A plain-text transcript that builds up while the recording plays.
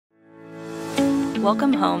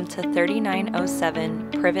Welcome home to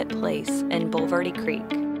 3907 Privet Place in Bulverde Creek.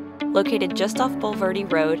 Located just off Bulverde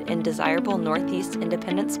Rd in desirable North East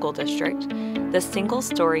Independent School District, the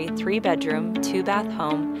single-story, 3-bedroom, 2-bath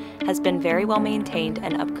home has been very well maintained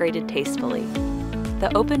and upgraded tastefully.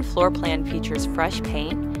 The open floor plan features fresh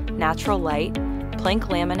paint, natural light, plank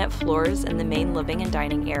laminate floors in the main living and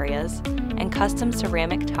dining areas, and custom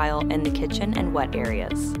ceramic tile in the kitchen and wet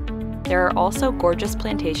areas. There are also gorgeous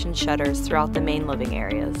plantation shutters throughout the main living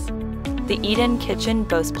areas. The eat-in kitchen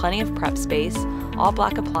boasts plenty of prep space, all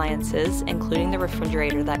black appliances, including the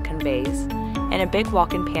refrigerator that conveys, and a big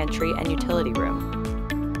walk-in pantry and utility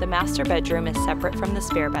room. The master bedroom is separate from the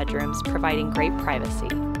spare bedrooms, providing great privacy.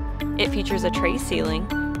 It features a tray ceiling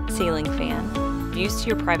fan, views to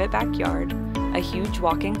your private backyard, a huge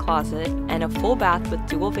walk-in closet, and a full bath with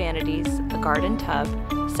dual vanities, a garden tub,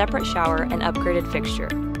 separate shower, and upgraded fixture.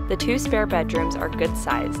 The 2 spare bedrooms are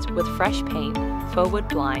good-sized, with fresh paint, faux wood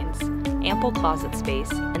blinds, ample closet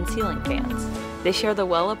space, and ceiling fans. They share the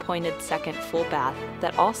well-appointed second full bath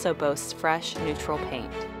that also boasts fresh, neutral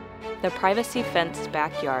paint. The privacy-fenced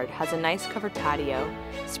backyard has a nice covered patio,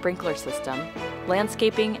 sprinkler system,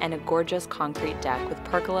 landscaping, and a gorgeous concrete deck with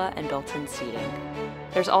pergola and built-in seating.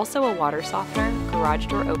 There's also a water softener, garage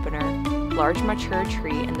door opener, large mature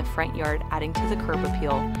tree in the front yard adding to the curb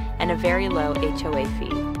appeal, and a very low HOA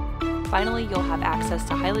fee. Finally, you'll have access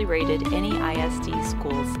to highly rated any ISD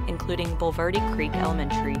schools, including Bulverde Creek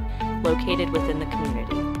Elementary, located within the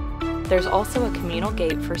community. There's also a communal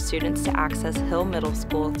gate for students to access Hill Middle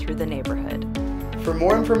School through the neighborhood. For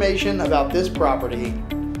more information about this property,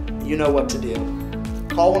 you know what to do.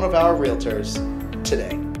 Call one of our realtors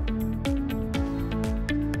today.